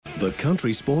The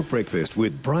Country Sport Breakfast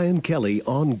with Brian Kelly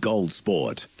on Gold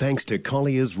Sport. Thanks to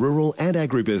Collier's Rural and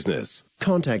Agribusiness.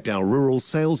 Contact our rural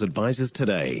sales advisors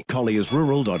today.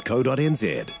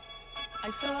 colliersrural.co.nz. I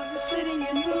saw her sitting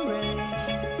in the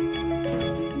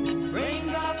rain,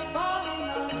 raindrops falling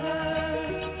on her.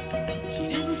 She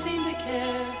didn't seem to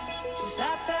care. She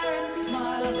sat there and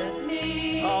smiled at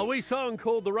me. Oh, wee song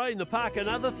called The Rain, the Park and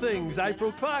Other Things.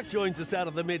 April Clark joins us out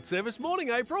of the Med-Service.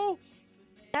 Morning, April.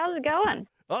 How's it going?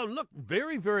 Oh, look,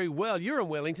 very, very well. You're in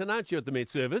Wellington, aren't you, at the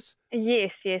Met-Service?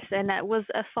 Yes, and it was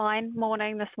a fine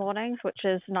morning this morning, which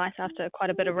is nice after quite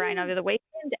a bit of rain over the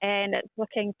weekend, and it's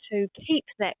looking to keep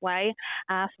that way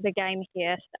for the game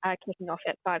here, kicking off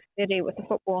at 5:30 with the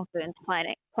football ferns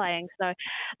playing. So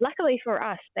luckily for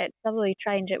us, that southerly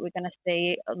change that we're going to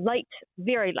see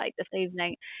very late this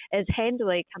evening is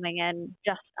handily coming in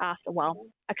just after,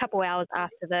 a couple hours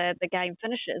after the game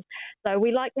finishes. So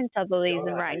we like when southerlies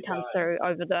and rain comes through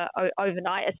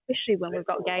overnight, especially when we've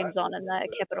got games on in the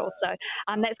capital. So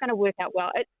that's going to work out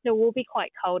well. It still will be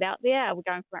quite cold out there. We're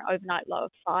going for an overnight low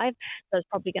of 5, so it's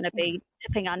probably going to be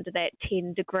tipping under that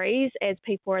 10 degrees as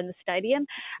people are in the stadium.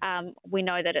 We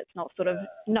know that it's not sort of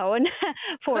known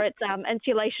for its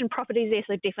insulation properties there,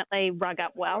 so definitely rug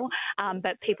up well.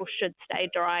 But people should stay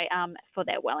dry for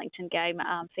that Wellington game,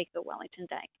 FIFA Wellington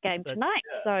game tonight.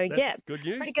 So, yeah, good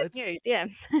news. Pretty good news, yeah.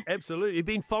 Absolutely. You've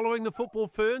been following the football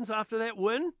ferns after that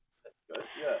win?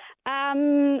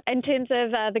 In terms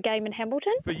of the game in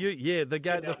Hamilton? For you, yeah,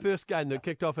 the first game that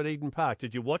kicked off at Eden Park.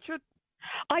 Did you watch it?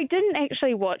 I didn't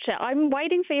actually watch it. I'm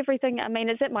waiting for everything. I mean,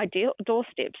 it's at my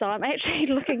doorstep, so I'm actually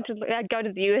looking to go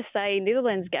to the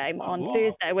USA-Netherlands game on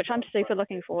Thursday, which I'm super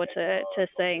looking forward to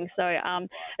seeing. So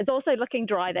it's also looking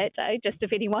dry that day, just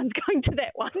if anyone's going to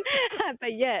that one.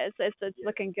 But yeah, it's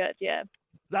looking good, yeah.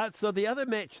 So the other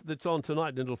match that's on tonight,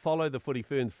 and it'll follow the Footy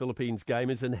Ferns Philippines game,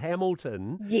 is in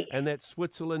Hamilton, yes. And that's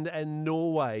Switzerland and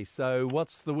Norway. So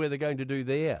what's the weather going to do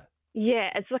there? Yeah,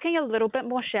 it's looking a little bit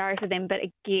more showery for them, but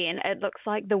again, it looks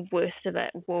like the worst of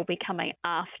it will be coming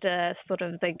after sort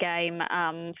of the game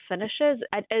finishes.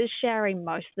 It is showery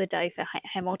most of the day for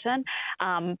Hamilton,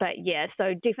 but yeah,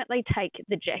 so definitely take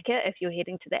the jacket if you're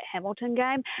heading to that Hamilton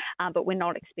game, but we're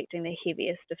not expecting the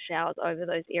heaviest of showers over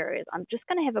those areas. I'm just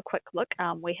going to have a quick look.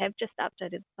 We have just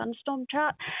updated the thunderstorm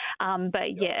chart,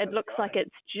 but yeah, it looks like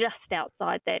it's just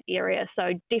outside that area,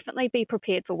 so definitely be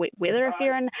prepared for wet weather if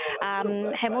you're in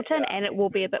Hamilton. And it will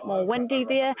be a bit more windy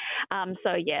there.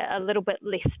 So, yeah, a little bit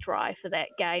less dry for that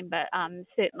game. But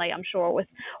certainly, I'm sure with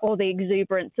all the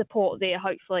exuberant support there,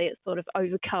 hopefully it sort of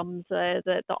overcomes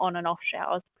the on and off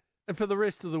showers. And for the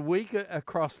rest of the week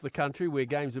across the country where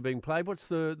games are being played, what's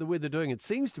the weather doing? It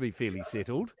seems to be fairly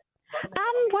settled.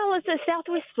 Well, it's a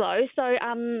southwest flow, so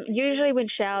usually when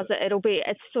showers,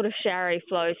 it's sort of showery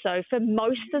flow. So for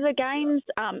most of the games,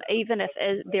 even if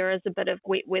there is a bit of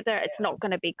wet weather, it's not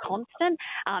going to be constant.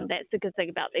 That's the good thing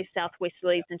about these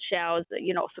southwesterlies and showers, that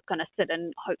you're not going to sit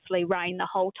in hopefully rain the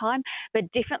whole time.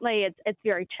 But definitely it's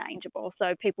very changeable.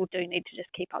 So people do need to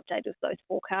just keep updated with those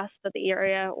forecasts for the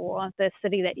area or the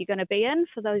city that you're going to be in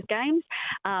for those games.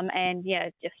 And yeah,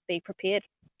 just be prepared.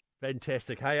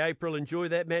 Fantastic. Hey, April, enjoy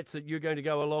that match that you're going to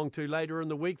go along to later in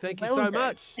the week. Thank you so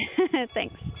much.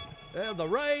 Thanks. The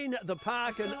rain, the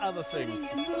park and other things.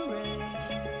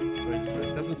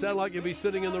 It doesn't sound like you'll be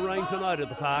sitting in the rain tonight at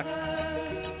the park.